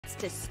bags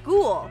to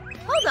school.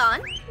 Hold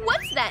on,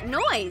 what's that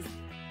noise?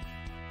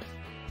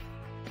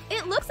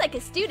 It looks like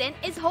a student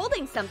is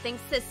holding something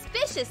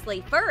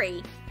suspiciously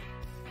furry.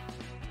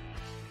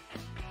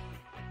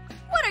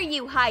 What are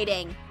you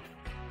hiding?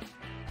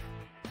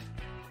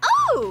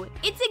 Oh,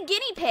 it's a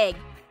guinea pig!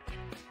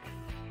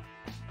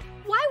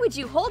 Why would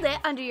you hold it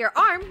under your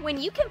arm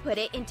when you can put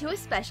it into a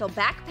special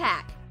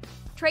backpack?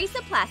 Trace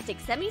a plastic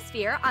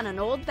semi-sphere on an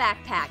old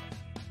backpack.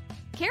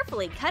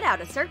 Carefully cut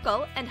out a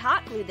circle and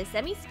hot glue the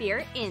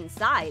semi-sphere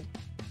inside.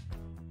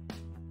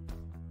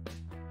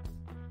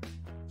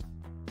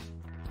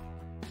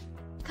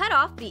 Cut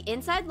off the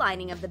inside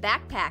lining of the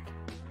backpack.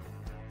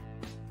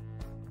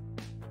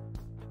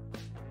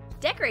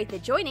 Decorate the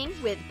joining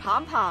with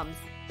pom-poms.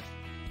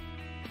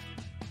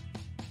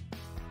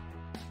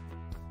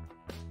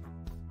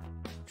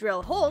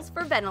 Drill holes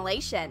for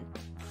ventilation.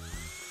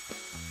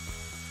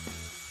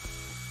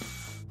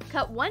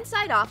 Cut one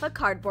side off a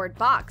cardboard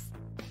box.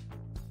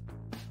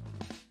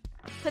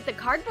 Put the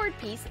cardboard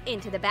piece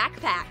into the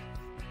backpack.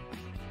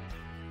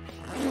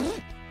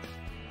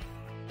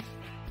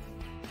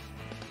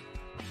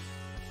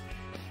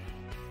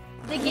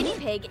 The guinea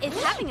pig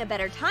is having a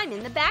better time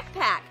in the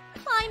backpack.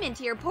 Climb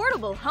into your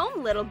portable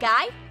home, little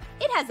guy.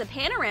 It has a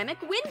panoramic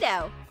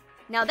window.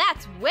 Now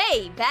that's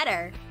way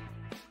better.